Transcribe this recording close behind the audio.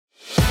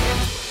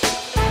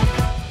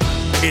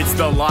It's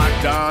the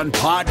Locked On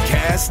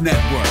Podcast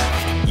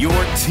Network, your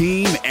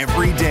team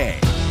every day.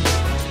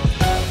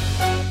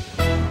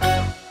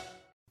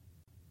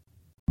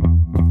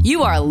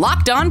 You are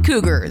Locked On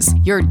Cougars,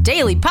 your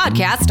daily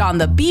podcast on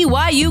the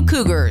BYU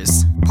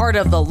Cougars, part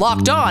of the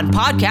Locked On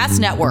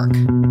Podcast Network,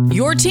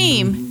 your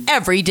team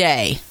every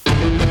day.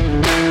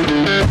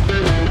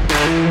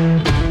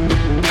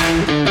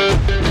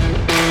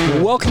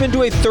 Welcome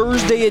into a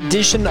Thursday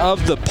edition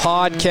of the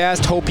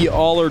podcast. Hope you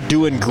all are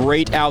doing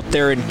great out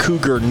there in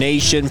Cougar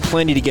Nation.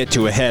 Plenty to get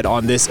to ahead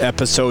on this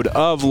episode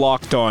of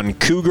Locked On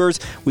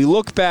Cougars. We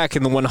look back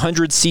in the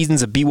 100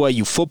 seasons of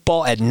BYU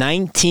football at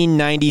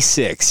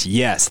 1996.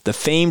 Yes, the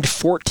famed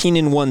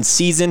 14-1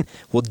 season.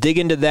 We'll dig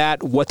into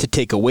that, what to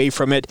take away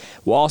from it.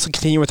 We'll also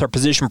continue with our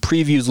position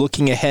previews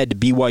looking ahead to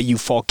BYU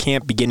fall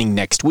camp beginning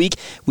next week.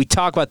 We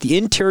talk about the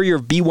interior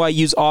of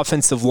BYU's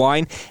offensive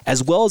line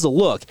as well as a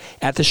look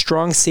at the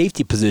strong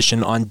safety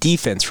position on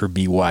defense for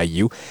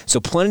BYU. So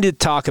plenty to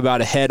talk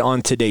about ahead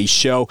on today's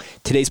show.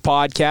 Today's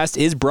podcast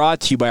is brought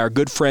to you by our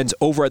good friends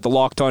over at the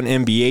Locked On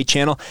NBA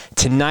channel.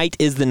 Tonight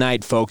is the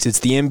night, folks. It's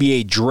the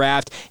NBA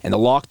draft, and the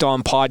Locked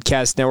On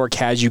Podcast Network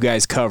has you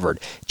guys covered.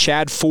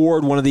 Chad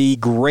Ford, one of the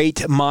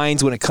great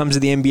minds when it comes to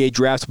the NBA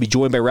draft, will be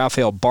joined by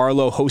Rafael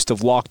Barlow, host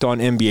of Locked On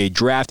NBA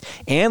Draft,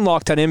 and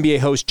Locked On NBA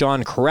host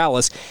John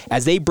Corrales,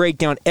 as they break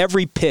down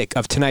every pick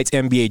of tonight's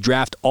NBA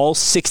draft, all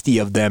 60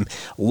 of them,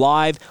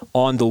 live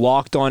on the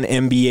Locked On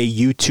NBA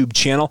YouTube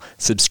channel.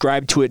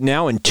 Subscribe to it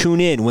now and tune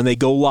in when they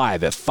go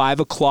live at 5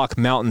 o'clock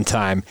Mountain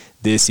Time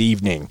this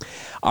evening.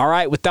 All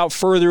right, without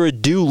further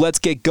ado, let's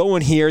get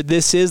going here.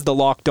 This is the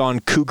Locked On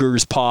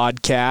Cougars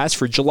podcast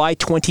for July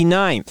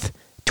 29th,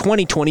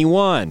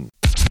 2021.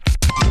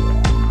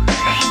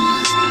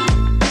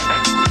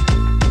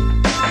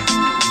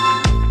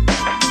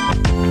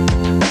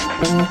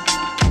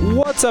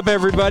 What's up,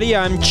 everybody?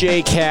 I'm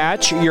Jake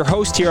Hatch, your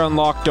host here on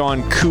Locked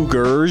On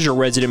Cougars, your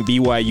resident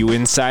BYU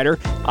insider.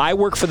 I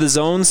work for the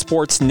Zone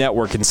Sports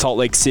Network in Salt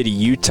Lake City,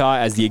 Utah,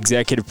 as the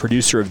executive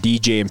producer of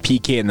DJ and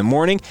PK in the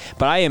morning,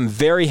 but I am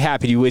very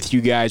happy to be with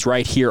you guys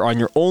right here on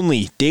your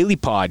only daily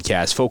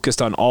podcast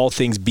focused on all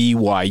things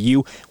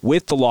BYU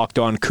with the Locked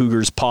On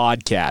Cougars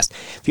podcast.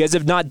 If you guys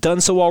have not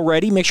done so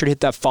already, make sure to hit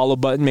that follow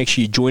button. Make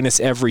sure you join us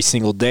every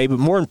single day, but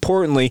more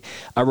importantly,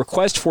 a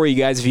request for you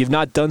guys, if you have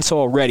not done so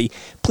already,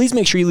 please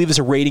make sure you leave us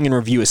a rating and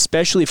review,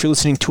 especially if you're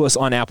listening to us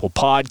on Apple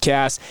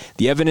Podcasts.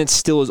 The evidence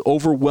still is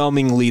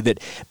overwhelmingly that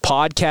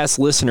podcast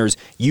listeners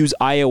use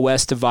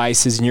iOS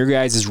devices, and your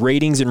guys'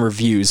 ratings and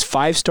reviews,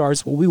 5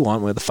 stars, what we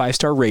want with the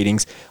 5-star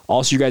ratings,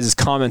 also your guys'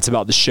 comments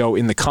about the show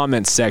in the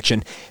comments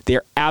section, they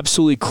are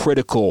absolutely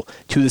critical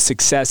to the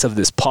success of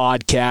this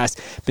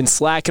podcast. Been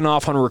slacking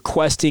off on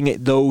requesting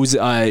those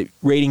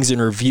ratings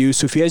and reviews,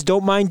 so if you guys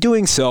don't mind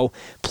doing so,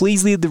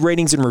 please leave the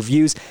ratings and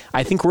reviews.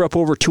 I think we're up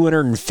over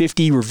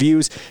 250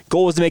 reviews.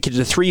 Goal is to make it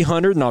to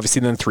 300 and obviously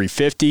then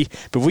 350.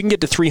 But if we can get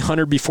to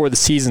 300 before the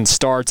season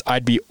starts,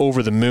 I'd be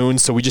over the moon.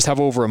 So we just have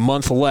over a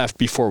month left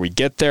before we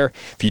get there.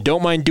 If you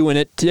don't mind doing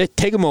it,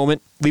 take a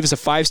moment, leave us a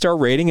 5-star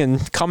rating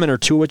and comment or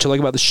two what you like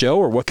about the show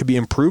or what could be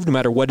improved, no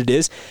matter what it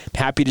is. I'm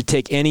happy to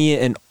take any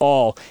and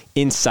all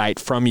insight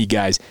from you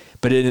guys.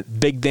 But a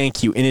big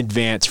thank you in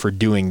advance for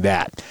doing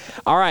that.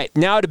 All right,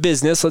 now to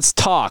business. Let's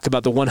talk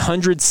about the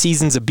 100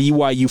 seasons of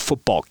BYU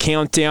football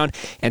countdown.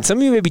 And some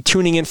of you may be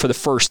tuning in for the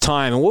first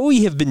time. And what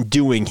we have been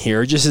doing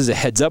here, just as a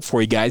heads up for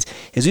you guys,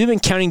 is we've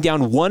been counting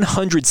down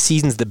 100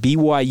 seasons that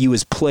BYU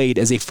has played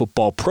as a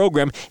football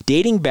program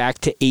dating back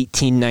to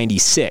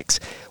 1896.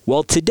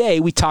 Well, today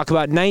we talk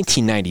about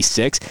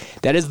 1996.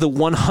 That is the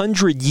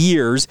 100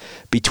 years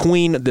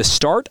between the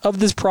start of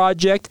this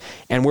project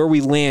and where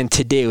we land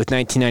today with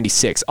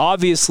 1996.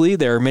 Obviously,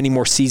 there are many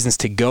more seasons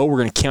to go. We're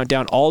going to count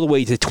down all the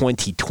way to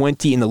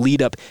 2020 in the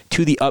lead up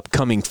to the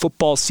upcoming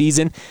football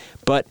season.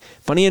 But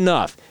funny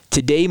enough,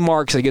 today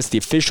marks, I guess, the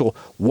official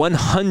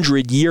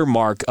 100-year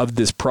mark of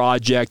this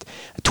project.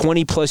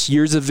 20-plus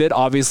years of it.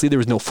 Obviously, there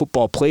was no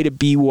football played at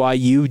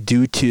BYU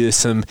due to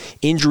some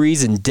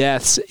injuries and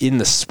deaths in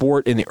the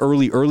sport in the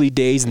early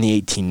days in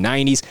the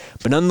 1890s.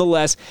 But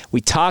nonetheless,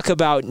 we talk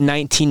about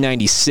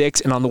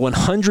 1996, and on the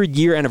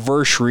 100-year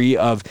anniversary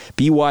of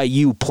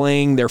BYU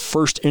playing their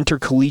first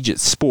intercollegiate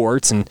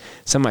sports, and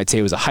some might say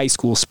it was a high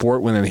school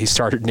sport when they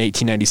started in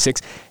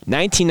 1896,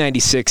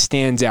 1996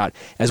 stands out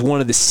as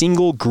one of the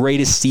single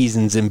greatest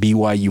seasons in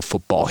BYU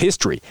football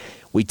history.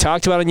 We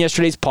talked about on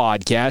yesterday's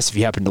podcast, if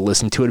you happen to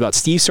listen to it, about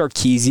Steve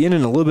Sarkisian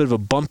and a little bit of a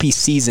bumpy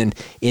season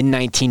in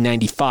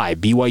 1995.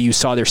 BYU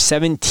saw their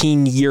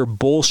 17-year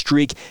bowl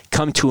streak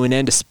come to an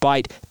end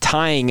despite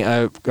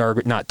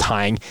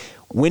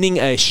winning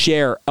a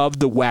share of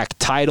the WAC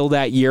title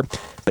that year.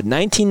 But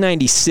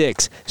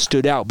 1996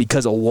 stood out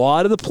because a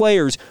lot of the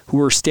players who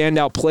were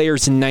standout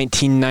players in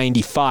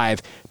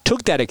 1995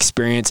 took that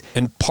experience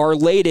and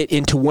parlayed it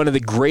into one of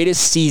the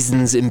greatest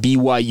seasons in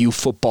BYU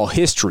football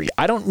history.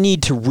 I don't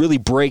need to really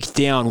break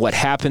down what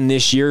happened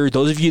this year.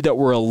 Those of you that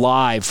were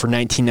alive for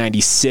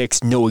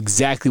 1996 know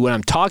exactly what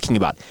I'm talking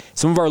about.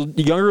 Some of our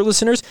younger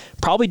listeners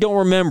probably don't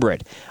remember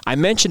it. I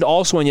mentioned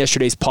also on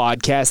yesterday's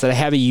podcast that I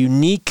have a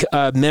unique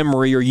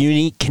memory or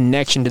unique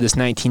connection to this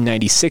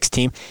 1996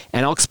 team,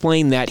 and I'll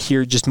explain that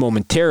here just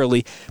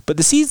momentarily. But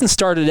the season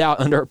started out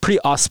under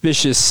pretty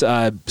auspicious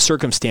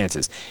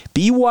circumstances.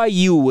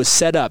 BYU was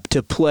set up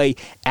to play,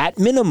 at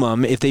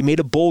minimum, if they made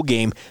a bowl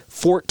game,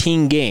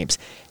 14 games.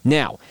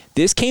 Now,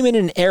 this came in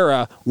an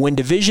era when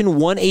Division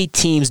 1A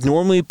teams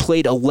normally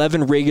played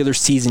 11 regular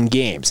season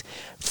games.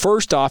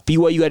 First off,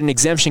 BYU had an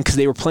exemption because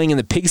they were playing in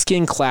the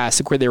Pigskin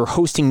Classic, where they were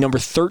hosting number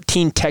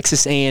 13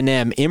 Texas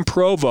A&M in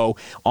Provo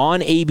on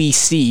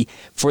ABC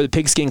for the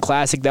Pigskin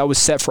Classic. That was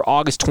set for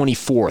August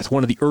 24th,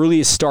 one of the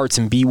earliest starts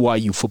in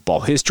BYU football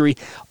history.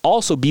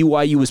 Also,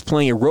 BYU was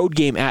playing a road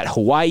game at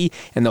Hawaii,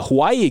 and the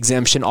Hawaii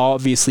exemption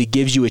obviously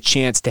gives you a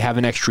chance to have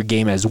an extra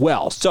game as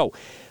well. So,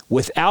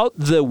 without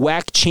the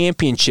WAC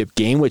championship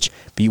game, which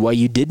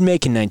BYU did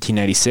make in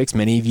 1996,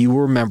 many of you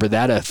will remember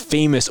that, a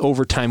famous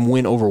overtime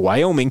win over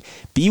Wyoming,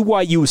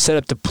 BYU was set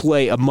up to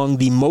play among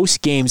the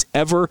most games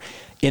ever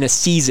in a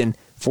season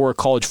for a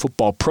college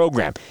football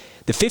program.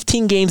 The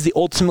 15 games they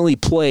ultimately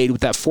played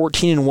with that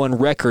 14-1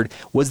 record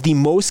was the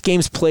most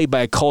games played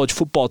by a college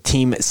football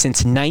team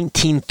since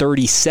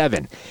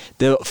 1937.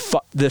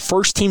 The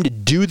first team to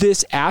do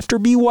this after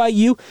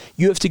BYU,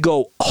 you have to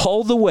go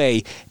all the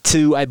way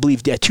to, I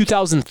believe,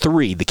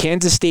 2003. The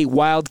Kansas State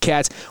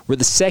Wildcats were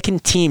the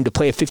second team to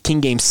play a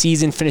 15-game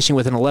season, finishing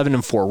with an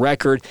 11-4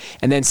 record.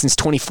 And then since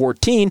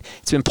 2014,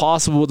 it's been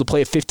possible to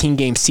play a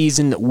 15-game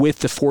season with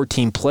the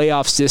 4-team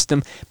playoff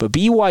system. But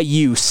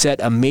BYU set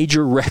a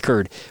major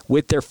record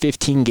with their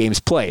 15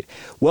 games played.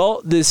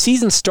 Well, the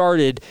season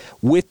started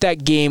with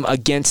that game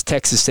against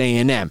Texas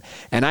A&M,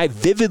 and I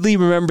vividly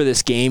remember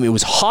this game. It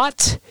was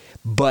hot,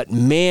 but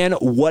man,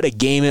 what a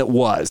game it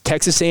was.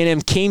 Texas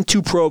A&M came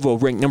to Provo,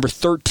 ranked number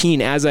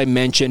 13, as I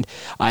mentioned.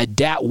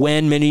 Dat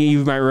Wen, many of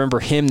you might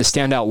remember him, the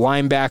standout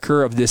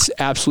linebacker of this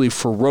absolutely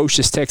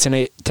ferocious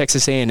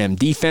Texas A&M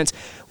defense.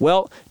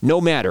 Well,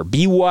 no matter.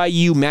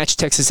 BYU matched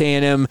Texas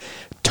A&M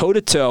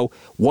toe-to-toe,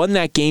 won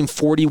that game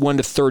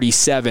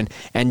 41-37,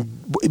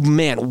 and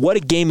man, what a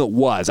game it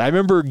was. I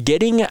remember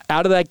getting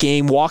out of that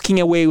game, walking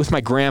away with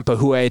my grandpa,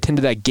 who I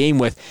attended that game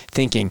with,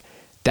 thinking,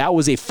 that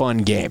was a fun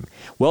game.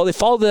 Well, they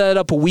followed that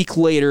up a week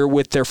later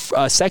with their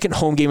second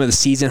home game of the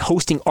season,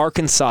 hosting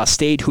Arkansas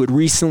State, who had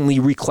recently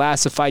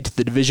reclassified to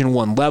the Division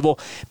I level.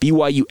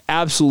 BYU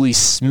absolutely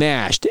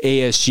smashed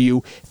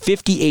ASU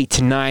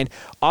 58-9,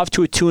 off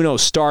to a 2-0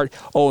 start.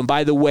 Oh, and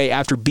by the way,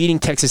 after beating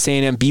Texas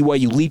A&M,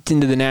 BYU leaped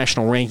into the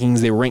national rankings.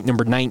 They were ranked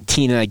number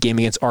 19 in that game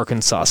against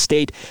Arkansas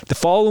State. The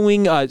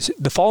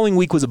following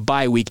week was a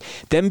bye week.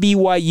 Then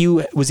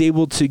BYU was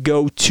able to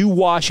go to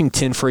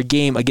Washington for a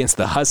game against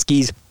the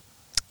Huskies.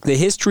 The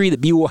history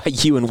that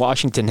BYU and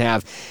Washington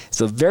have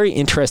is a very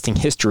interesting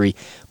history,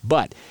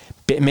 but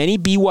many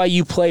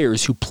BYU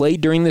players who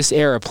played during this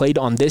era, played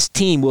on this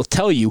team, will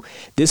tell you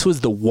this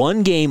was the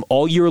one game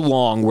all year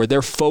long where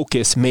their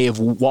focus may have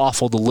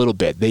waffled a little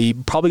bit. They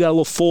probably got a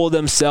little full of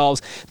themselves.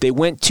 They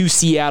went to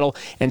Seattle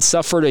and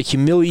suffered a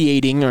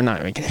humiliating, or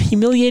not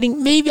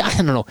humiliating, maybe, I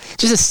don't know,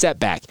 just a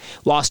setback.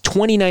 Lost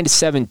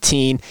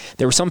 29-17.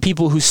 There were some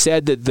people who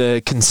said that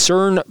the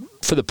concern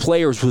for the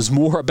players was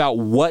more about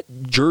what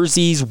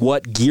jerseys,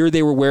 what gear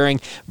they were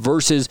wearing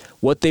versus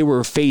what they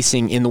were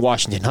facing in the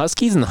Washington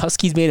Huskies, and the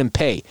Huskies made them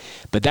pay.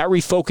 But that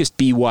refocused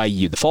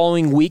BYU. The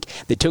following week,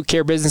 they took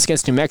care of business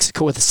against New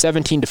Mexico with a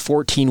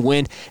 17-14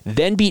 win,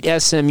 then beat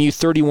SMU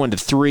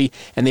 31-3,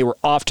 and they were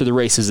off to the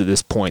races at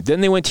this point. Then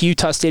they went to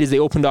Utah State as they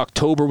opened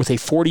October with a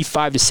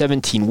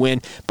 45-17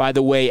 win. By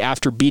the way,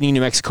 after beating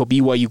New Mexico,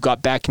 BYU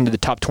got back into the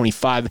top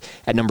 25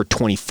 at number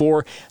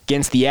 24.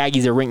 Against the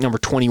Aggies, they ranked number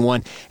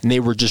 21, and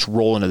they were just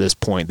rolling at this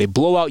point. They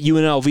blow out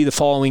UNLV the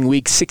following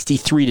week,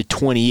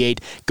 63-28.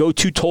 Go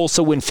to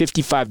Tulsa, win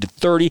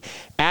 55-30.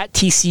 At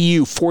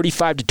TCU,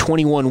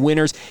 45-21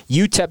 winners.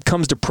 UTEP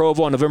comes to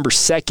Provo on November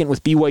 2nd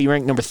with BYU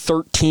ranked number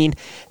 13.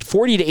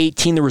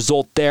 40-18 the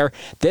result there.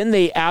 Then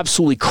they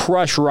absolutely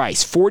crush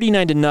Rice,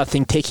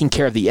 49-0, taking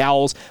care of the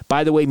Owls.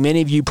 By the way,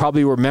 many of you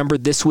probably remember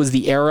this was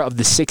the era of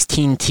the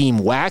 16-team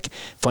WAC.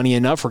 Funny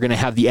enough, we're going to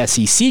have the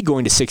SEC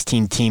going to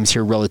 16 teams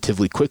here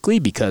relatively quickly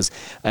because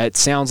it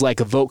sounds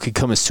like a vote could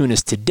come as soon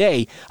as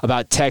today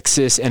about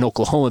Texas and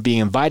Oklahoma being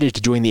invited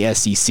to join the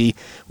SEC.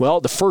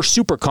 Well, the first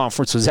super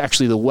conference was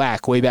actually the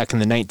WAC way back in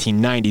the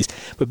 1990s,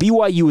 but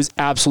BYU was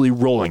absolutely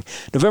rolling.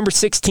 November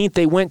 16th,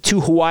 they went to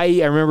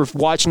Hawaii. I remember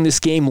watching this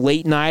game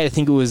late night. I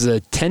think it was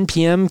a 10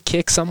 p.m.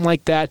 kick, something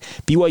like that.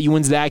 BYU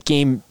wins that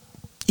game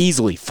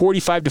easily,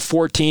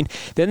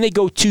 45-14. Then they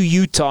go to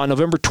Utah on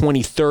November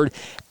 23rd,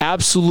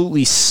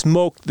 absolutely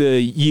smoked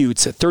the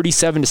Utes at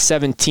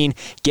 37-17,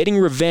 getting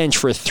revenge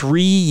for a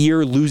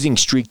 3-year losing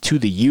streak to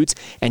the Utes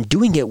and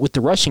doing it with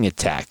the rushing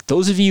attack.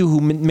 Those of you who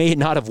may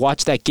not have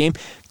watched that game,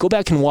 go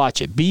back and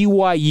watch it.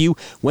 BYU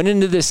went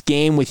into this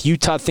game with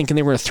Utah thinking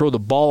they were going to throw the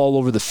ball all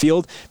over the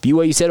field.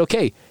 BYU said,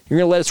 okay, you're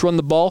going to let us run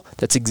the ball?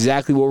 That's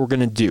exactly what we're going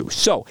to do.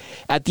 So,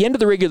 at the end of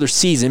the regular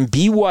season,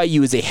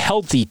 BYU is a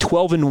healthy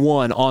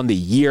 12-1 on the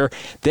year.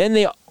 Then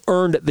they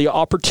earned the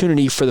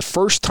opportunity for the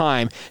first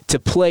time to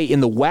play in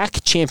the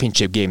WAC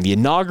championship game, the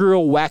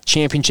inaugural WAC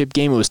championship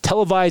game. It was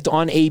televised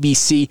on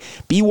ABC.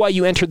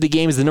 BYU entered the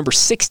game as the number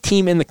 6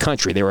 team in the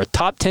country. They were a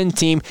top 10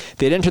 team.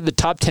 They'd entered the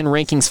top 10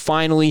 rankings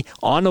finally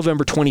on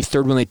November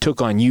 23rd when they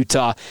took on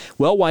Utah.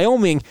 Well,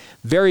 Wyoming,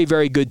 very,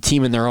 very good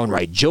team in their own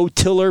right. Joe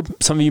Tiller,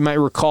 some of you might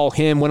recall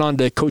him, went on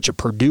to coach at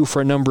Purdue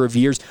for a number of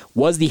years,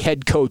 was the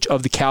head coach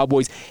of the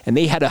Cowboys, and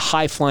they had a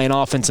high-flying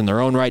offense in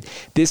their own right.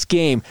 This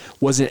game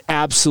was an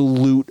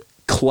absolute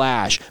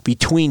clash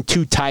between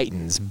two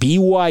Titans.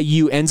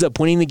 BYU ends up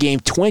winning the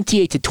game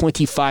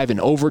 28-25 in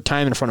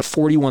overtime in front of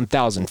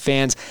 41,000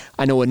 fans.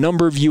 I know a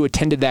number of you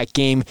attended that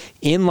game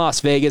in Las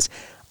Vegas.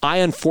 I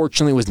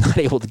unfortunately was not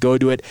able to go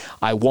to it.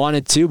 I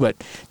wanted to,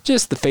 but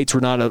just the fates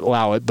would not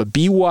allow it. But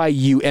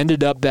BYU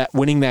ended up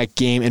winning that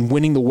game and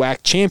winning the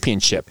WAC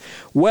championship.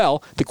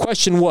 Well, the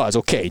question was,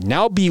 okay,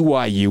 now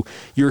BYU,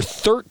 you're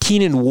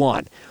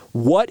 13-1.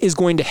 What is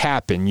going to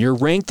happen? You're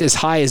ranked as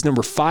high as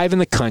number 5 in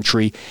the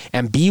country,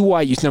 and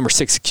BYU's number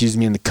 6,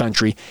 in the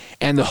country.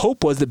 And the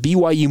hope was that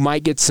BYU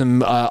might get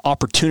some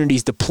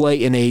opportunities to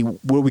play in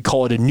what we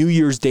call it, a New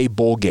Year's Day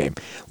bowl game.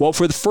 Well,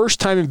 for the first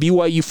time in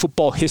BYU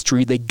football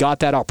history, they got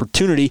that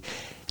opportunity.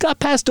 Got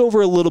passed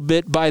over a little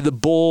bit by the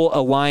Bowl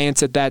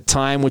Alliance at that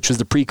time, which was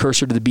the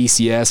precursor to the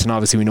BCS, and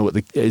obviously we know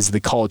what is the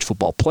college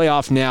football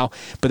playoff now.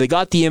 But they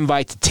got the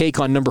invite to take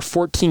on number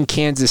 14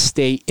 Kansas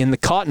State in the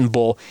Cotton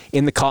Bowl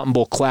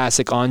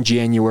Classic on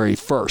January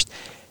 1st.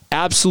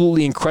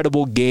 Absolutely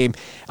incredible game.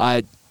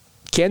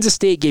 Kansas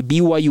State gave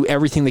BYU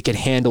everything they could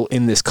handle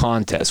in this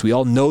contest. We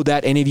all know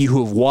that. Any of you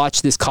who have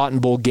watched this Cotton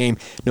Bowl game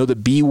know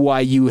that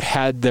BYU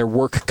had their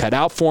work cut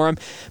out for them.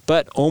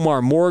 But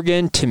Omar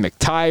Morgan, Tim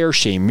McTire,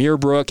 Shane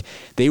Meerbrook,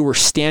 they were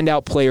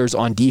standout players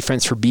on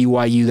defense for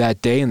BYU that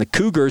day, and the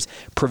Cougars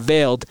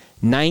prevailed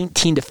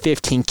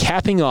 19-15,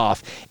 capping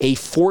off a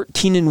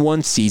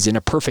 14-1 season,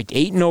 a perfect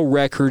 8-0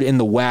 record in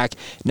the WAC,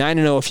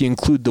 9-0 if you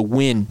include the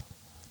win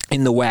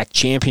in the WAC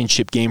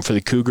championship game for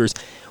the Cougars.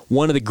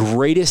 One of the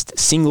greatest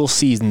single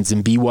seasons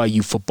in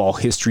BYU football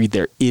history.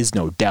 There is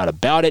no doubt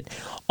about it.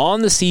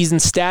 On the season,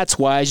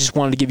 stats-wise, just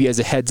wanted to give you guys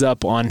a heads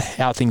up on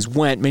how things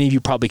went. Many of you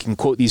probably can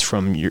quote these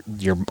from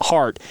your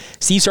heart.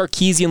 Steve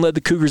Sarkisian led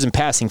the Cougars in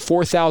passing,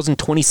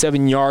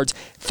 4,027 yards,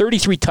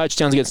 33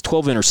 touchdowns against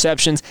 12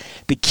 interceptions.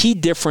 The key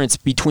difference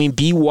between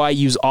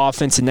BYU's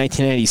offense in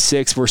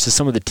 1996 versus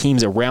some of the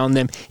teams around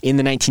them in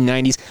the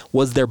 1990s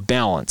was their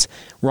balance.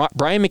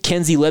 Brian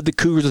McKenzie led the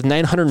Cougars with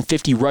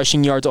 950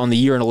 rushing yards on the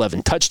year and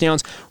 11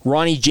 touchdowns.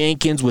 Ronnie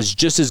Jenkins was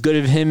just as good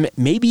as him,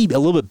 maybe a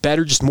little bit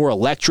better, just more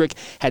electric,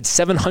 had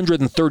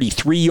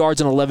 733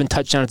 yards and 11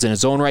 touchdowns in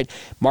his own right.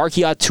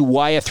 Markiat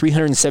Tuwaya,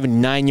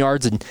 379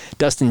 yards, and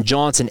Dustin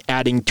Johnson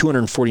adding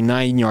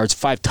 249 yards,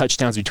 5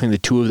 touchdowns between the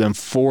two of them,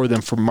 4 of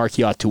them for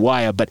Markiat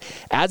Tuwaya. But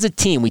as a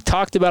team, we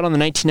talked about on the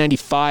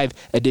 1995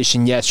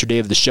 edition yesterday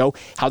of the show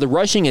how the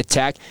rushing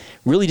attack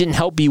really didn't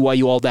help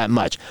BYU all that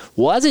much.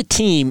 Well, as a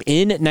team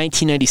in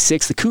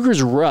 1996, the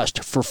Cougars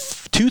rushed for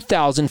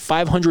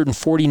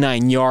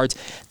 2,549 yards.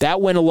 That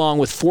went along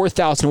with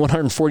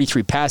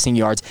 4,143 passing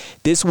yards.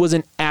 This was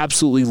an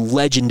absolutely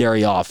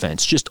legendary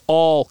offense, just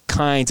all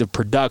kinds of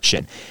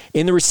production.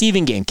 In the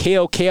receiving game,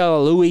 K.O.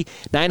 Kealalui,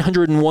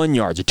 901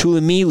 yards.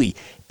 Atula Mealy,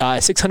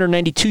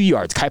 692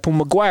 yards. Kaipo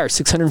McGuire,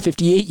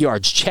 658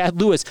 yards. Chad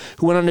Lewis,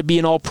 who went on to be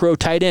an all-pro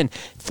tight end,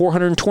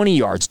 420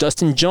 yards.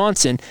 Dustin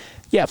Johnson,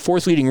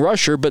 fourth leading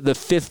rusher, but the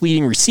fifth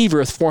leading receiver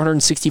with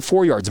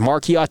 464 yards.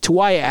 Markiat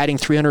Tuwaya adding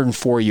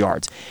 304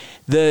 yards.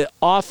 The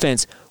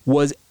offense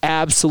was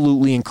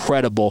absolutely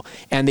incredible,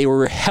 and they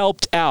were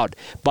helped out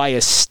by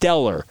a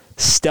stellar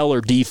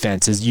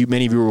defense, as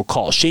many of you will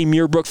recall. Shane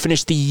Meerbrook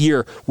finished the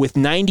year with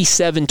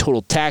 97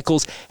 total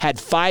tackles, had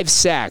 5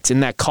 sacks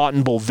in that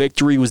Cotton Bowl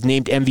victory, was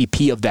named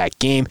MVP of that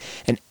game.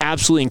 An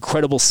absolutely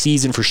incredible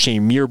season for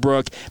Shane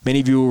Meerbrook.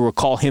 Many of you will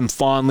recall him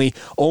fondly.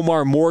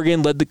 Omar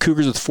Morgan led the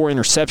Cougars with 4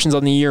 interceptions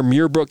on the year.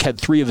 Meerbrook had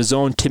 3 of his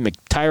own. Tim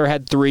McTire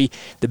had 3.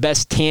 The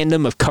best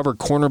tandem of covered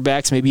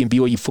cornerbacks maybe in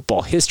BYU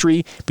football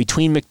history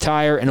between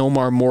McTire and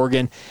Omar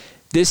Morgan.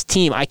 This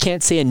team, I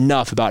can't say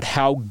enough about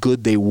how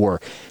good they were.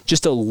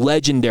 Just a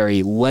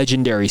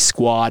legendary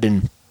squad.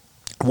 And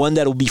one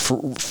that will be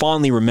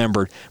fondly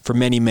remembered for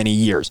many, many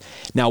years.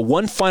 Now,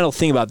 one final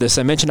thing about this,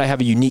 I mentioned I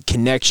have a unique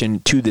connection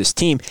to this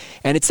team,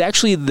 and it's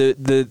actually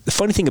the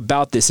funny thing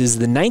about this is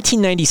the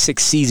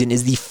 1996 season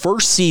is the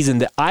first season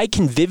that I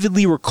can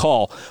vividly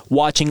recall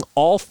watching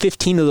all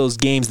 15 of those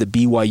games that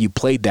BYU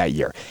played that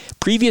year.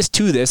 Previous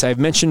to this, I've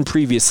mentioned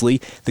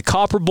previously, the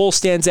Copper Bowl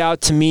stands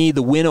out to me,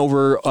 the win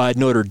over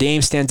Notre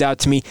Dame stands out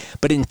to me,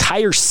 but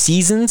entire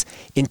seasons,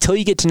 until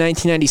you get to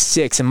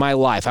 1996 in my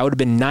life, I would have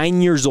been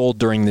 9 years old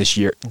during this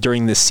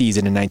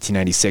season in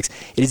 1996.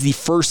 It is the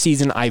first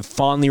season I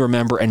fondly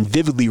remember and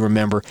vividly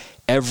remember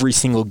every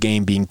single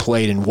game being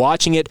played and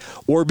watching it,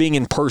 or being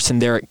in person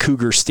there at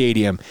Cougar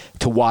Stadium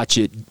to watch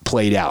it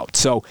played out.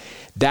 So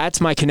that's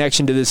my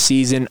connection to this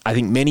season. I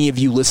think many of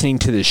you listening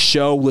to this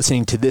show,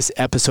 listening to this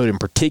episode in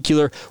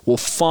particular, will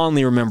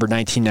fondly remember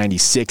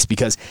 1996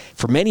 because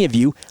for many of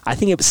you, I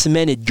think it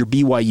cemented your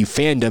BYU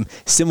fandom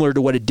similar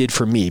to what it did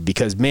for me.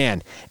 Because,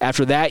 man,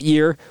 after that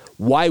year,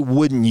 why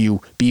wouldn't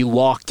you be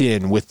locked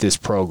in with this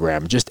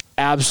program? Just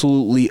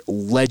absolutely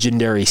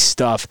legendary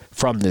stuff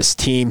from this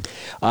team.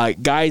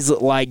 Guys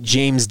like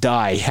James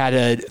Dye had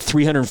a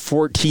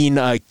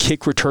 314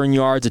 kick return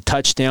yards, a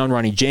touchdown.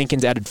 Ronnie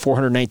Jenkins added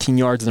 419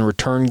 yards in the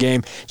return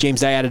game.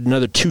 James Dye added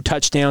another 2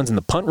 touchdowns in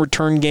the punt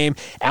return game.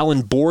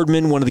 Alan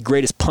Boardman, one of the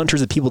greatest punters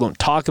that people don't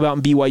talk about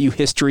in BYU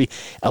history,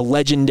 a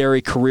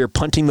legendary career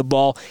punting the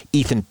ball.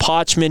 Ethan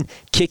Potchman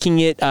kicking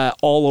it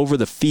all over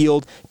the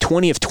field,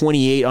 20 of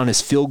 28 on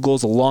his field goals,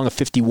 along of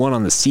 51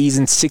 on the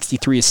season,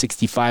 63 of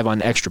 65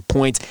 on extra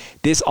points.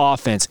 This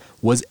offense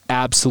was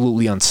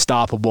absolutely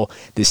unstoppable.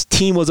 This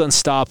team was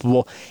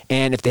unstoppable,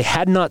 and if they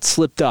had not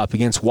slipped up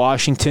against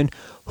Washington,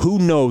 who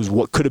knows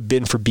what could have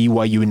been for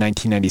BYU in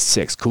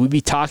 1996? Could we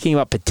be talking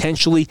about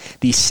potentially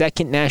the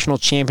second national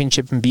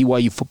championship in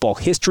BYU football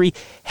history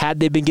had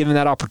they been given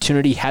that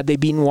opportunity, had they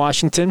beaten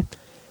Washington?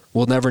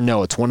 We'll never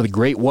know. It's one of the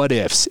great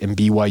what-ifs in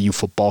BYU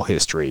football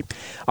history.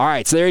 All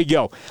right, so there you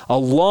go. A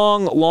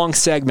long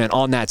segment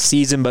on that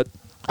season, but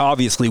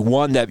obviously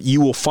one that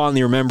you will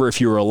fondly remember if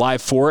you were alive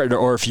for it,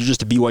 or if you're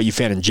just a BYU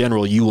fan in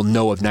general, you will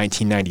know of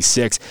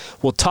 1996.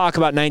 We'll talk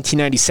about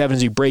 1997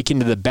 as we break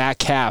into the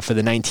back half of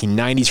the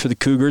 1990s for the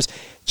Cougars.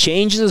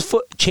 Change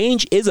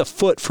is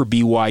afoot for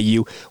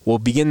BYU. We'll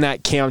begin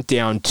that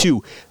countdown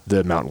to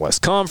the Mountain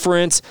West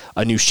Conference,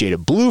 a new shade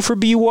of blue for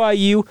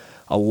BYU.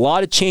 A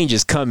lot of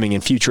changes coming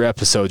in future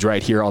episodes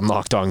right here on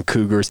Locked On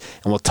Cougars,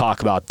 and we'll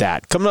talk about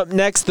that. Coming up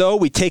next, though,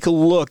 we take a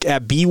look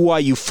at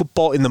BYU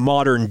football in the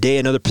modern day,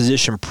 another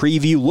position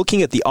preview,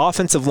 looking at the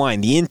offensive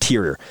line, the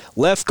interior,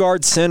 left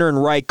guard, center,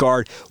 and right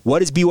guard.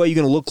 What is BYU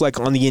going to look like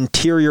on the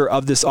interior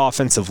of this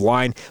offensive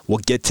line? We'll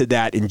get to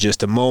that in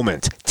just a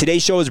moment.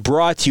 Today's show is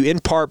brought to you in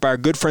part by our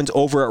good friends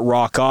over at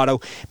Rock Auto.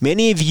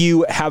 Many of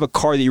you have a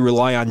car that you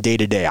rely on day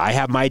to day. I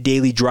have my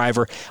daily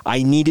driver.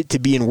 I need it to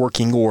be in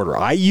working order.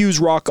 I use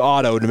Rock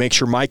Auto to make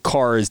sure my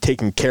car is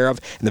taken care of.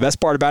 And the best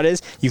part about it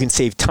is you can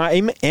save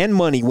time and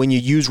money when you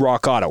use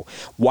Rock Auto.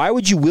 Why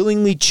would you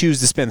willingly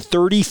choose to spend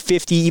 30,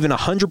 50, even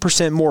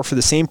 100% more for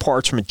the same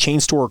parts from a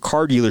chain store or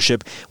car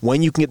dealership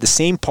when you can get the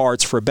same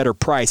parts for a better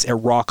price at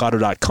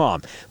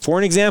rockauto.com? For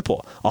an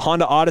example, a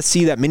Honda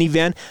Odyssey, that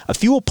minivan, a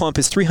fuel pump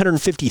is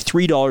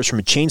 $353 from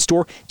a chain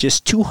store,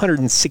 just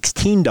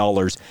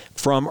 $216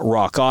 from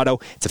Rock Auto.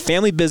 It's a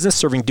family business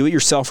serving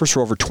do-it-yourselfers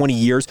for over 20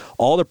 years.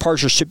 All their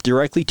parts are shipped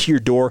directly to your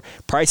door.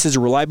 Prices are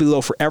reliably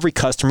low for every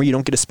customer. You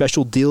don't get a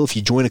special deal if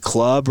you join a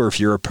club or if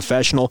you're a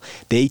professional.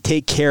 They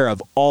take care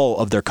of all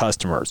of their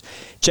customers.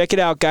 Check it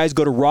out, guys.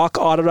 Go to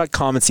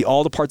rockauto.com and see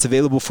all the parts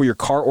available for your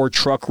car or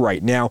truck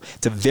right now.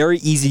 It's a very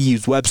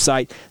easy-to-use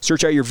website.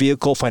 Search out your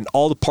vehicle, find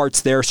all the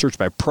parts there, search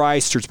by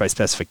price, search by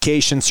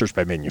specification, search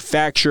by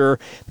manufacturer.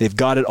 They've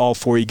got it all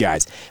for you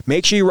guys.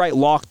 Make sure you write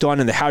Locked On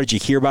in the How Did You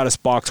Hear About Us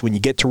box when you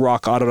get to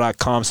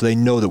rockauto.com so they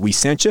know that we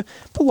sent you.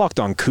 Put Locked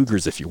On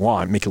Cougars if you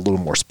want. Make it a little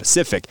more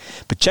specific.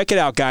 But check it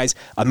out, guys.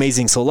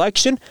 Amazing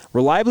selection,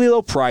 reliably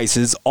low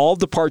prices, all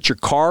the parts your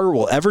car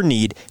will ever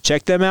need.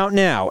 Check them out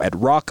now at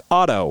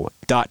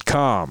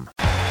rockauto.com.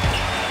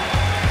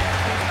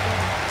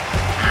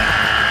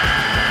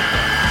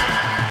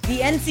 The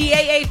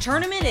NCAA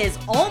tournament is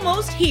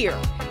almost here,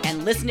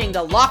 and listening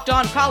to Locked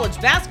On College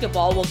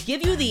Basketball will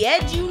give you the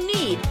edge you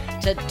need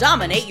to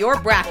dominate your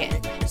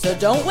bracket. So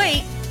don't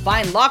wait.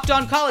 Find Locked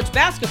On College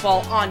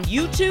Basketball on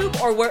YouTube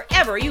or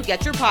wherever you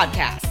get your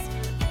podcasts.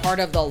 Part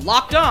of the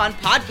Locked On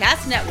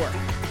Podcast Network.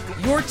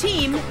 Your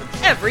team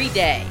every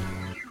day.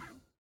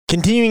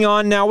 Continuing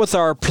on now with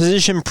our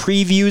position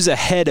previews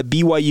ahead of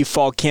BYU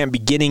Fall Camp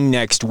beginning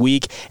next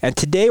week. And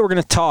today we're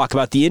going to talk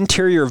about the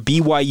interior of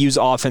BYU's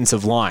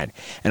offensive line.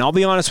 And I'll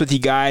be honest with you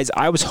guys,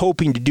 I was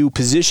hoping to do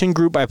position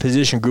group by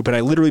position group, and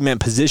I literally meant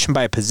position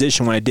by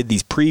position when I did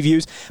these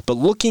previews. But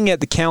looking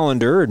at the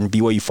calendar, and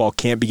BYU Fall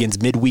Camp begins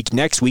midweek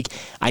next week,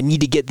 I need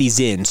to get these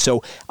in.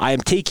 So I am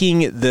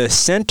taking the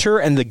center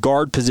and the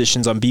guard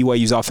positions on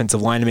BYU's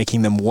offensive line and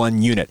making them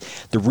one unit.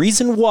 The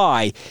reason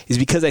why is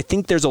because I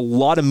think there's a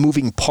lot of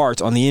moving parts parts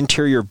on the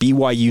interior of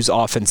BYU's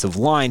offensive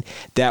line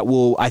that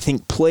will, I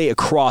think, play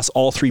across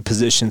all three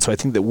positions, so I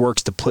think that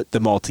works to put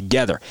them all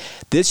together.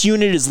 This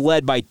unit is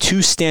led by two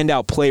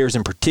standout players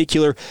in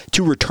particular,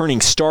 two returning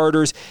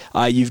starters.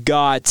 You've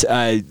got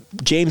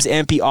James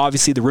Empey,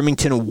 obviously the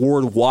Remington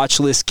Award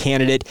watch list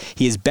candidate.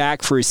 He is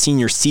back for his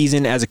senior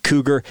season as a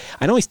Cougar.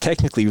 I know he's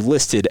technically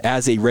listed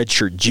as a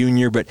redshirt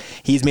junior, but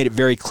he's made it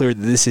very clear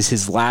that this is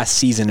his last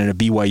season in a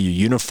BYU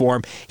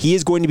uniform. He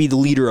is going to be the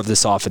leader of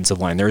this offensive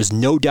line. There is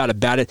no doubt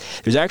about it.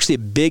 There's actually a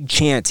big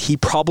chance he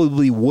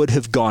probably would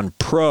have gone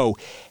pro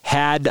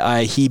had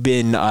he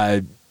been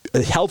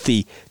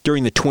healthy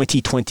during the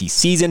 2020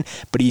 season,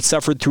 but he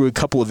suffered through a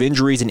couple of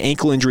injuries, an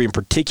ankle injury in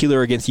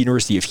particular against the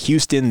University of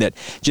Houston that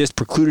just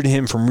precluded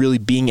him from really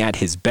being at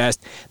his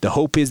best. The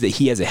hope is that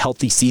he has a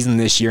healthy season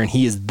this year, and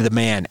he is the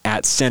man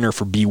at center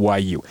for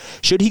BYU.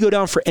 Should he go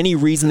down for any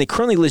reason, they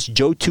currently list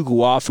Joe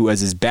Tukuafu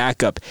as his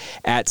backup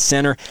at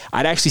center.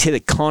 I'd actually say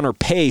that Connor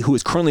Pay, who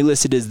is currently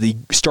listed as the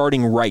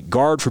starting right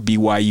guard for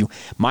BYU,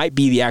 might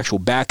be the actual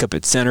backup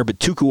at center, but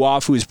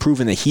Tukuafu has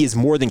proven that he is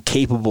more than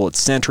capable at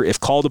center if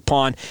called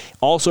upon.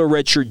 Also a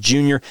redshirt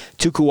junior,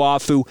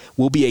 Tukuafu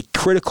will be a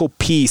critical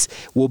piece,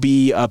 will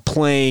be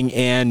playing,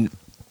 and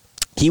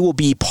he will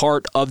be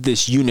part of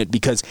this unit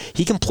because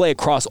he can play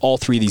across all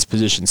three of these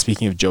positions,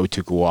 speaking of Joe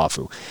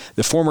Tukuafu.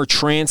 The former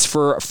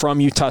transfer from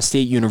Utah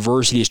State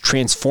University has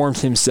transformed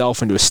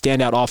himself into a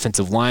standout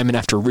offensive lineman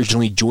after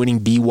originally joining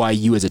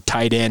BYU as a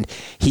tight end.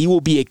 He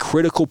will be a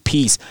critical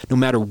piece no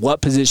matter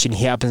what position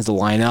he happens to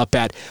line up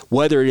at,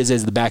 whether it is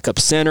as the backup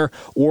center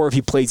or if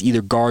he plays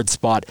either guard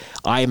spot.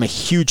 I am a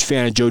huge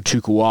fan of Joe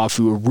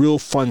Tukuafu, a real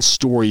fun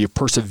story of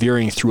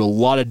persevering through a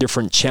lot of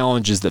different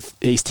challenges that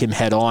faced him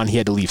head on. He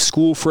had to leave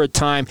school for a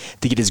time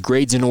to get his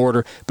grades in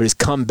order, but has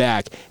come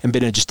back and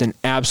been just an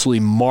absolutely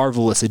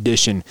marvelous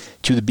addition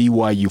to the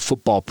BYU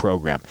football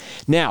program.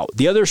 Now,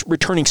 the other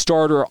returning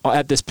starter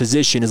at this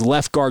position is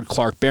left guard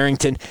Clark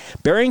Barrington.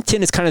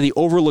 Barrington is kind of the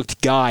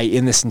overlooked guy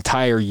in this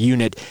entire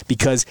unit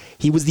because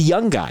he was the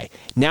young guy.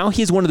 Now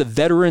he is one of the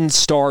veteran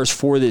stars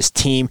for this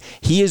team.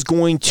 He is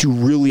going to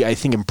really, I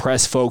think,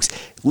 impress folks.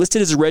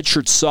 Listed as a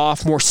redshirt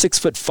sophomore,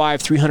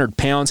 6'5", 300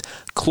 pounds.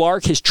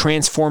 Clark has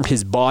transformed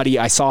his body.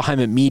 I saw him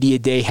at Media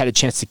Day, had a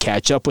chance to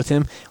catch up with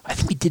him. I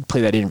think we did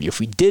play that interview. If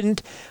we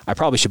didn't, I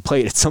probably should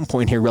play it at some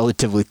point here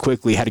relatively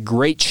quickly. Had a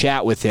great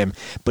chat with him,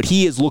 but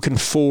he is looking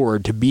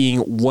forward to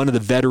being one of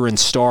the veteran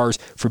stars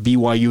for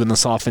BYU in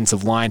this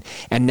offensive line.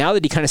 And now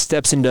that he kind of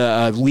steps into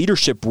a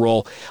leadership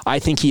role, I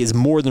think he is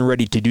more than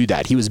ready to do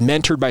that. He was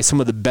mentored by some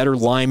of the better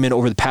linemen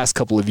over the past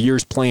couple of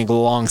years, playing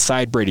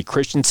alongside Brady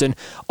Christensen,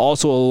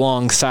 also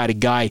alongside a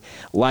guy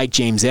like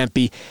James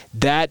Empey.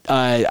 That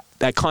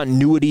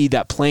continuity,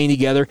 that playing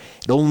together,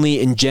 it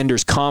only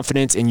engenders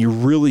confidence, and you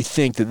really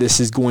think that this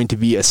is going to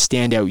be a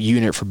standout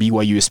unit for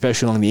BYU,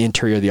 especially along the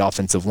interior of the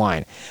offensive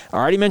line. I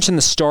already mentioned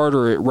the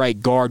starter at right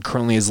guard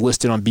currently is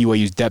listed on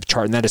BYU's depth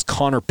chart, and that is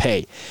Connor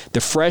Pay.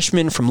 The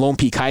freshman from Lone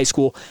Peak High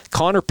School,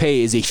 Connor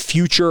Pay is a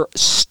future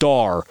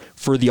star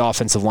for the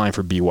offensive line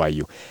for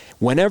BYU.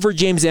 Whenever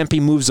James Empey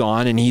moves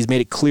on, and he's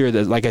made it clear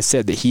that, like I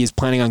said, that he is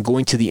planning on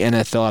going to the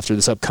NFL after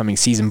this upcoming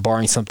season,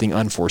 barring something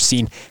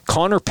unforeseen,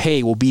 Connor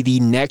Pay will be the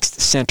next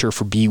center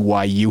for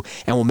BYU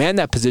and will man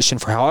that position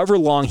for however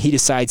long he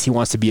decides he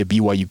wants to be a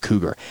BYU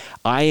Cougar.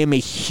 I am a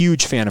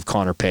huge fan of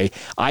Connor Pay.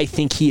 I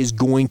think he is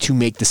going to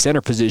make the center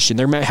position.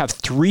 They might have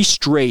 3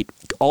 straight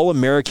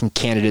All-American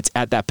candidates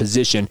at that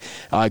position,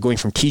 going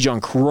from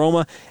Tijon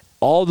Kuroma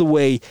all the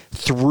way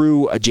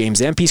through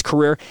James Empey's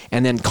career.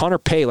 And then Connor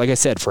Pay, like I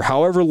said, for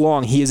however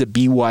long he is at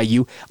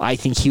BYU, I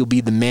think he'll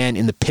be the man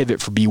in the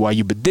pivot for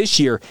BYU. But this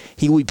year,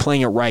 he will be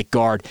playing at right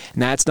guard,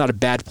 and that's not a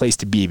bad place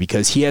to be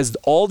because he has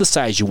all the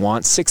size you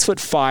want,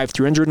 6'5",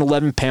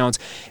 311 pounds,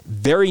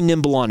 very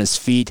nimble on his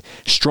feet,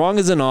 strong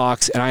as an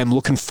ox, and I am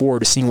looking forward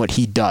to seeing what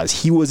he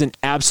does. He was an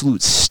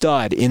absolute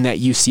stud in that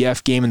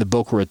UCF game in the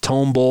Boca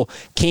Raton Bowl,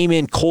 came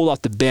in cold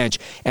off the bench,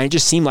 and it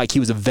just seemed like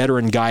he was a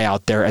veteran guy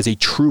out there as a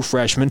true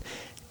freshman.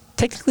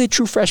 Technically a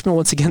true freshman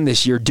once again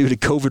this year due to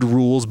COVID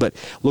rules, but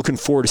looking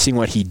forward to seeing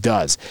what he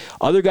does.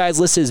 Other guys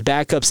listed as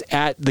backups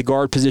at the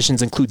guard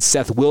positions include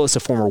Seth Willis, a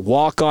former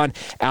walk-on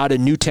out of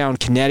Newtown,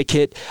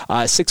 Connecticut,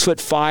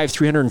 6'5",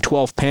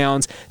 312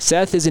 pounds.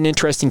 Seth is an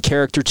interesting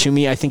character to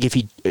me. I think if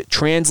he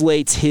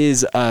translates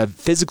his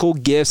physical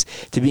gifts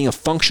to being a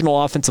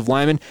functional offensive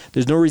lineman,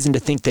 there's no reason to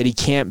think that he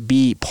can't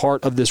be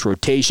part of this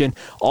rotation.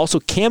 Also,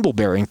 Campbell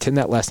Barrington,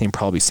 that last name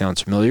probably sounds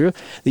familiar,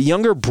 the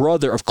younger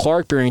brother of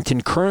Clark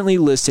Barrington, currently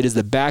listed as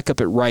the backup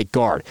at right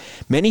guard.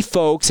 Many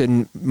folks,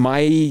 and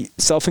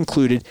myself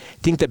included,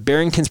 think that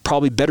Barrington's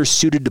probably better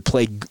suited to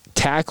play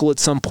tackle at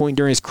some point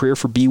during his career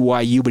for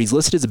BYU, but he's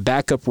listed as a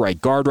backup right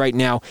guard right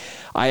now.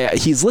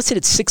 He's listed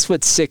at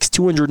 6'6",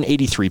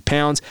 283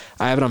 pounds.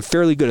 I have it on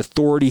fairly good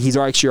authority. He's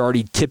actually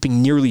already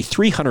tipping nearly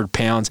 300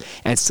 pounds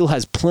and still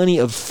has plenty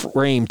of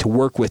frame to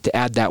work with to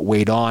add that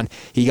weight on.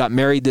 He got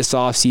married this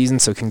offseason,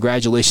 so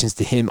congratulations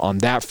to him on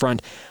that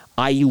front.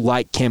 I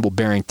like Campbell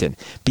Barrington.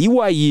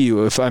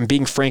 BYU, if I'm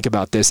being frank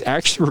about this,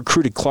 actually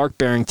recruited Clark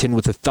Barrington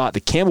with the thought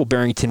that Campbell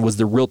Barrington was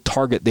the real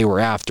target they were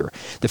after.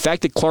 The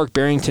fact that Clark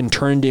Barrington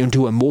turned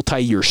into a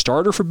multi-year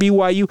starter for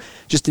BYU,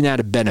 just an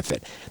added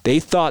benefit. They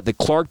thought that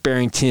Clark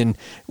Barrington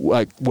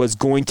was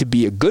going to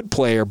be a good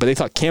player, but they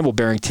thought Campbell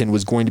Barrington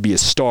was going to be a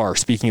star.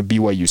 Speaking of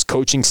BYU's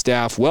coaching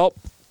staff, well,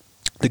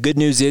 the good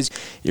news is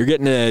you're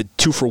getting a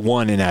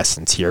 2-for-1 in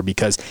essence here,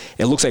 because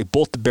it looks like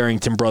both the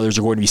Barrington brothers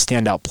are going to be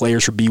standout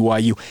players for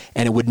BYU,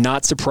 and it would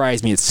not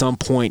surprise me at some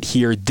point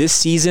here this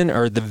season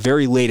or the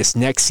very latest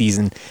next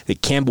season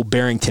that Campbell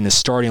Barrington is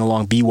starting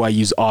along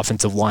BYU's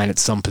offensive line at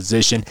some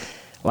position.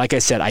 Like I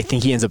said, I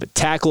think he ends up at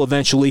tackle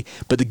eventually,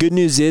 but the good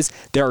news is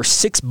there are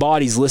 6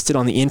 bodies listed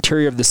on the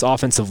interior of this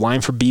offensive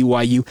line for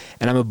BYU,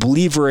 and I'm a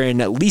believer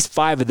in at least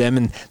 5 of them,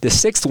 and the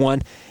 6th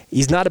one,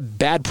 he's not a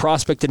bad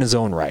prospect in his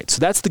own right. So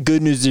that's the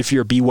good news if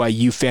you're a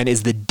BYU fan,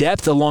 is the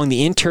depth along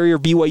the interior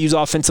of BYU's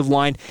offensive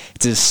line.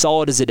 It's as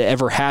solid as it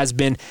ever has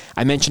been.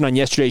 I mentioned on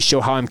yesterday's show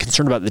how I'm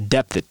concerned about the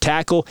depth at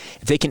tackle.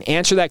 If they can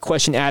answer that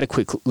question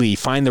adequately,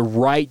 find the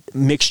right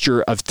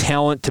mixture of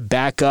talent to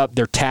back up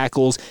their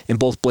tackles in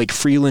both Blake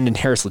Freeland and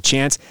Harris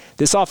LaChance,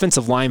 this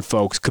offensive line,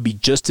 folks, could be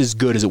just as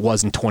good as it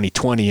was in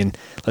 2020. And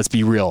let's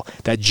be real,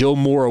 that Joe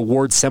Moore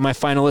Award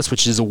semifinalist,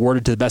 which is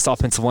awarded to the best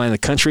offensive line in the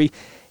country,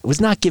 it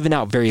was not given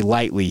out very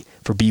lightly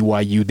for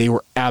BYU. They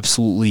were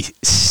absolutely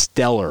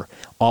stellar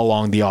all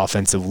along the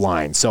offensive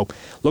line. So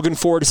looking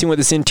forward to seeing what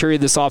this interior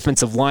of this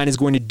offensive line is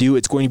going to do.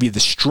 It's going to be the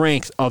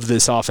strength of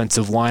this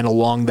offensive line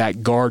along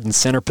that guard and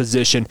center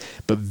position,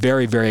 but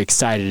very, very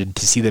excited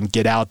to see them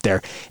get out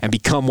there and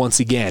become once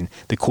again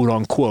the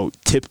quote-unquote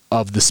tip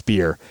of the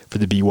spear for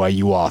the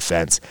BYU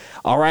offense.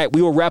 All right,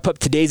 we will wrap up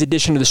today's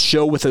edition of the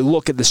show with a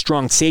look at the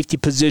strong safety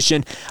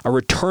position, a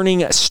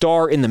returning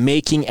star in the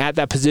making at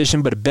that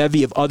position, but a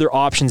bevy of other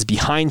options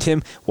behind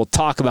him. We'll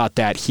talk about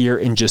that here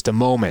in just a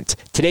moment.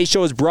 Today's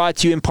show is brought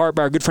to you in part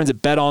by our good friends at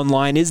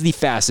BetOnline. Is the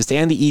fastest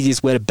and the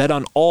easiest way to bet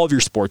on all of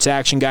your sports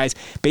action, guys.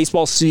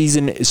 Baseball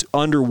season is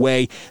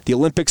underway. The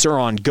Olympics are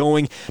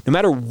ongoing. No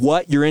matter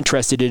what you're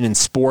interested in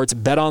sports,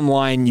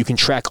 BetOnline, you can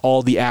track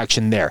all the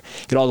action there.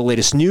 Get all the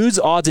latest news,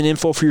 odds, and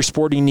info for your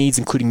sporting needs,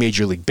 including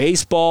Major League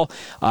Baseball,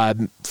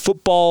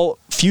 football,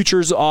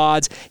 futures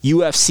odds,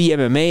 UFC,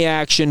 MMA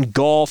action,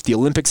 golf, the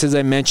Olympics, as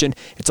I mentioned.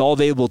 It's all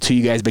available to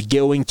you guys by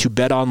going to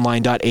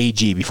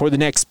betonline.ag. Before the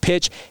next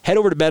pitch, head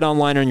over to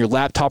BetOnline on your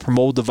laptop or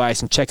mobile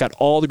device and check out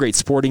all the great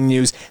sporting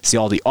news, see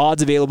all the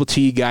odds available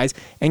to you guys,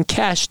 and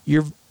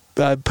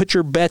put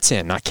your bets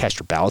in, not cash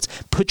your ballots,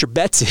 put your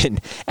bets in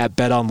at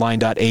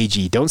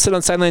betonline.ag. Don't sit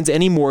on sidelines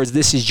anymore, as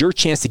this is your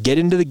chance to get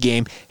into the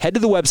game. Head to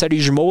the website,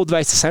 use your mobile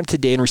device to sign up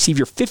today and receive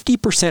your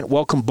 50%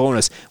 welcome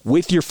bonus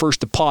with your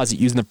first deposit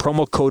using the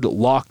promo code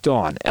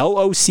LOCKEDON,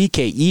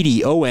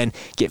 LOCKEDON.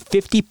 Get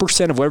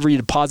 50% of whatever you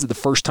deposit the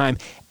first time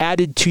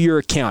added to your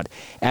account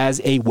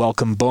as a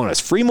welcome bonus.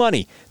 Free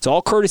money. It's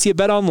all courtesy of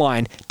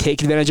BetOnline.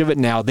 Take advantage of it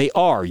now. They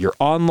are your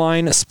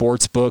online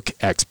sportsbook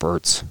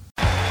experts.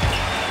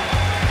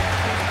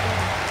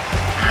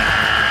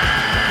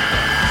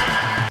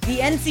 The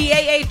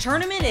NCAA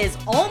tournament is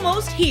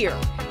almost here,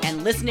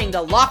 and listening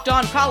to Locked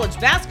On College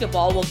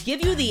Basketball will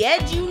give you the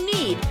edge you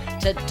need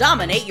to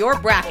dominate your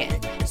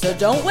bracket. So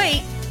don't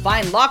wait.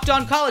 Find Locked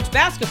On College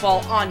Basketball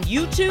on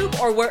YouTube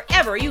or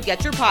wherever you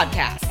get your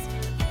podcasts.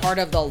 Part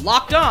of the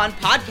Locked On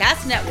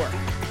Podcast Network.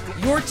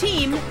 Your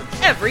team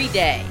every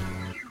day.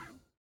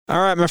 All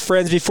right, my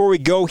friends, before we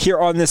go here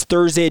on this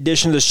Thursday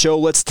edition of the show,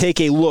 let's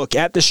take a look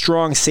at the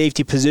strong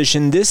safety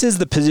position. This is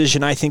the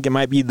position I think that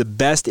might be the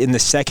best in the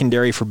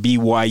secondary for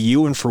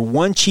BYU, and for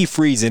one chief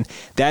reason,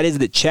 that is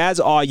that Chaz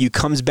Ayu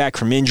comes back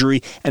from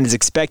injury and is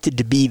expected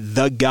to be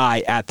the guy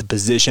at the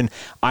position.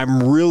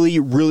 I'm really,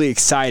 really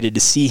excited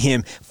to see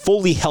him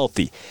fully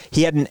healthy.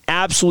 He had an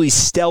absolutely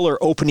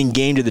stellar opening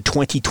game to the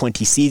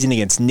 2020 season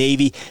against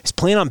Navy. He's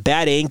playing on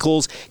bad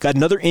ankles, got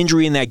another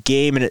injury in that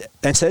game, and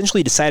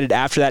essentially decided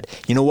after that,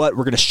 you know what,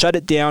 we're going to shut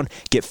it down,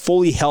 get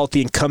fully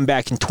healthy, and come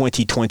back in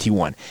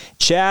 2021.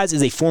 Chaz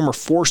is a former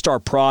 4-star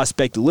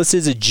prospect, listed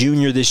as a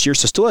junior this year,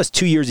 so still has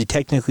 2 years he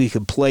technically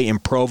could play in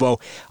Provo.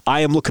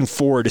 I am looking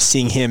forward to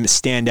seeing him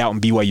stand out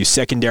in BYU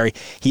secondary.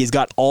 He has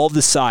got all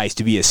the size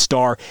to be a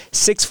star,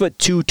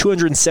 6'2",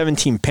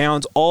 217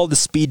 pounds, all the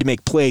speed to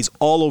make plays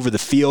all over the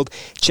field.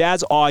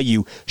 Chaz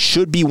Ayu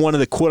should be one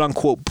of the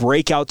quote-unquote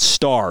breakout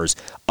stars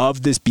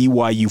of this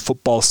BYU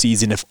football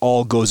season if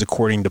all goes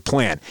according to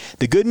plan.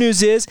 The good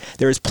news is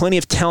there is plenty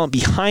of talent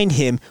behind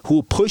him who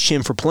will push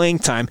him for playing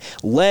time,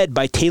 led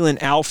by Taylon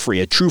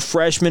Alfrey, a true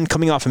freshman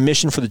coming off a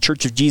mission for the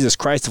Church of Jesus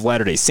Christ of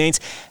Latter-day Saints.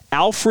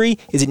 Alfrey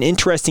is an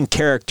interesting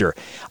character,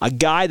 a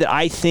guy that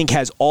I think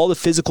has all the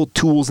physical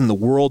tools in the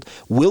world.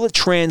 Will it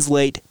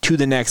translate to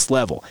the next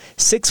level?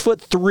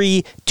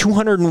 6'3",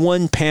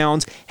 201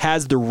 pounds,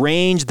 has the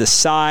range, the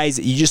size.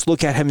 You just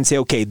look at him and say,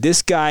 okay,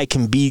 this guy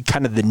can be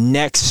kind of the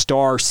next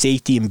star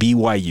safety in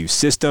BYU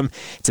system.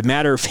 It's a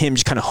matter of him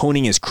just kind of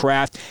honing his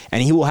craft,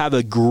 and he will have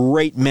a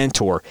great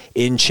mentor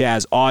in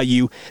Chaz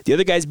Ayu. The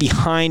other guys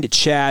behind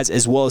Chaz,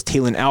 as well as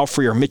Taylon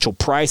Alfrey, are Mitchell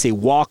Price, a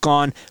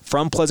walk-on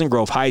from Pleasant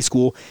Grove High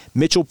School.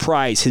 Mitchell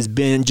Price has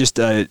been just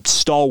a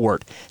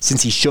stalwart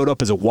since he showed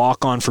up as a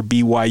walk-on for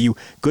BYU.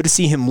 Good to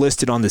see him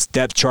listed on this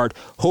depth chart,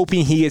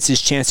 hoping he gets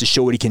his chance to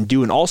show what he can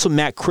do. And also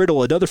Matt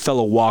Criddle, another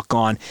fellow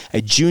walk-on,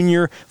 a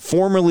junior,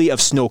 formerly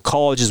of Snow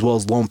College as well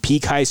as Lone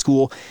Peak High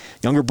School.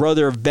 Younger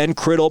brother of Ben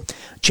Criddle,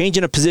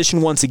 changing a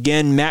position once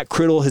again. Matt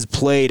Criddle has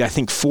played, I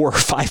think, 4 or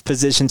 5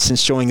 positions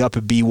since showing up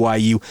at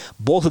BYU.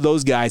 Both of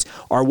those guys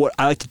are what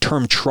I like to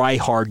term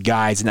try-hard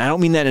guys, and I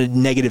don't mean that in a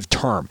negative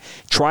term.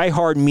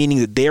 Try-hard meaning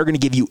that they are going to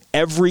give you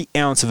every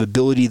ounce of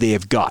ability they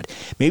have got.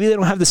 Maybe they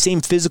don't have the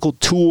same physical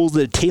tools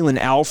that a Taylon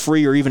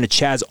Alfrey or even a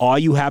Chaz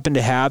Ayu happen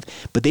to have,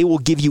 but they will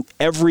give you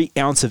every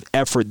ounce of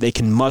effort they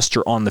can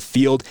muster on the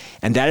field,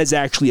 and that is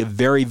actually a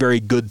very, very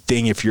good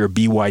thing if you're a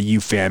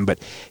BYU fan. But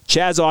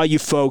Chaz Ayu,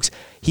 folks,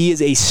 he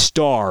is a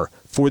star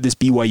for this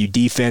BYU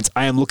defense.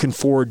 I am looking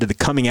forward to the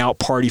coming out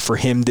party for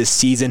him this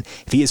season.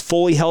 If he is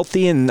fully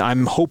healthy, and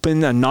I'm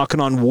hoping and knocking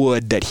on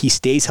wood that he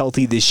stays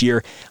healthy this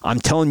year, I'm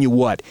telling you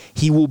what,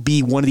 he will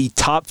be one of the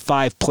top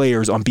 5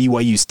 players on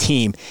BYU's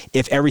team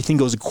if everything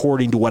goes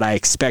according to what I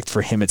expect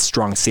for him at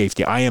strong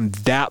safety. I am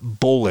that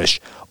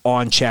bullish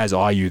on Chaz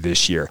Ayu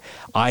this year.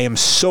 I am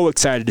so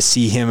excited to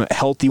see him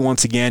healthy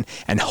once again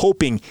and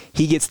hoping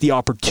he gets the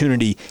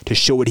opportunity to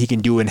show what he can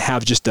do and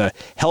have just a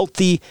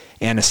healthy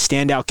and a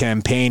standout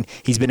campaign.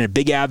 He's been a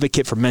big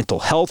advocate for mental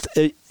health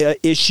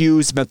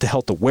issues, mental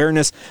health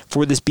awareness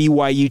for this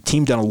BYU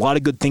team, done a lot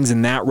of good things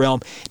in that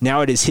realm.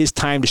 Now it is his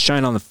time to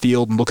shine on the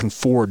field, and looking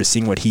forward to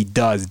seeing what he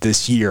does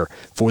this year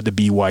for the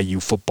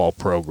BYU football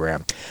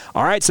program.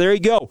 All right, so there you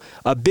go.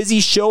 A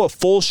busy show, a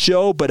full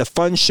show, but a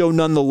fun show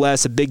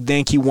nonetheless. A big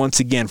thank you once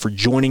again for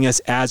joining us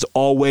as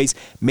always.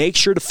 Make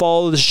sure to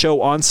follow the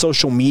show on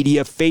social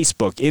media,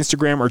 Facebook,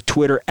 Instagram, or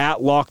Twitter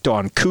at Locked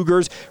On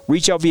Cougars.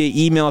 Reach out via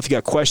email if you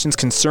got questions,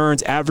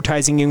 concerns,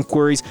 advertising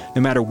inquiries,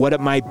 no matter what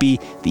it might be.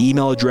 The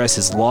email address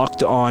is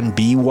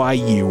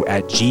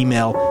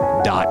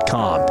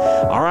lockedonbyu@gmail.com.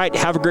 All right,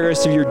 have a great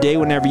rest of your day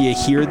whenever you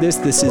hear this.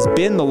 This has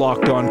been the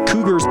Locked On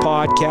Cougars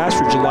podcast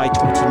for July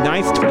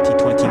 29th,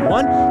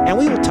 2021, and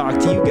we will talk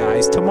to you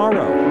guys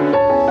tomorrow.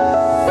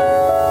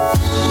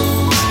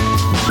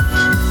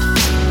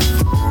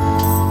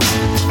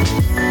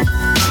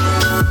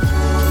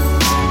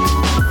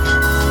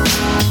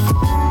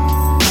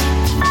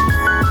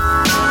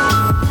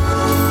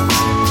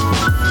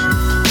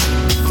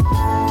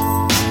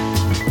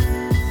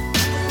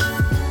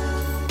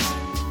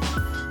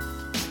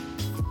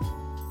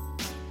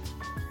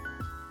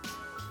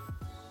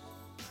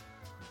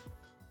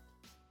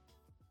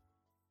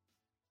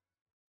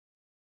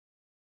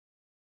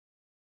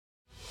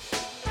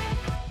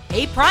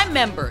 Hey, Prime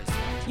members,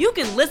 you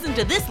can listen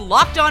to this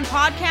Locked On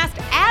podcast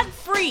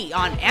ad-free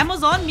on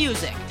Amazon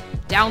Music.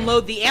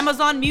 Download the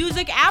Amazon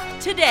Music app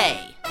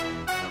today.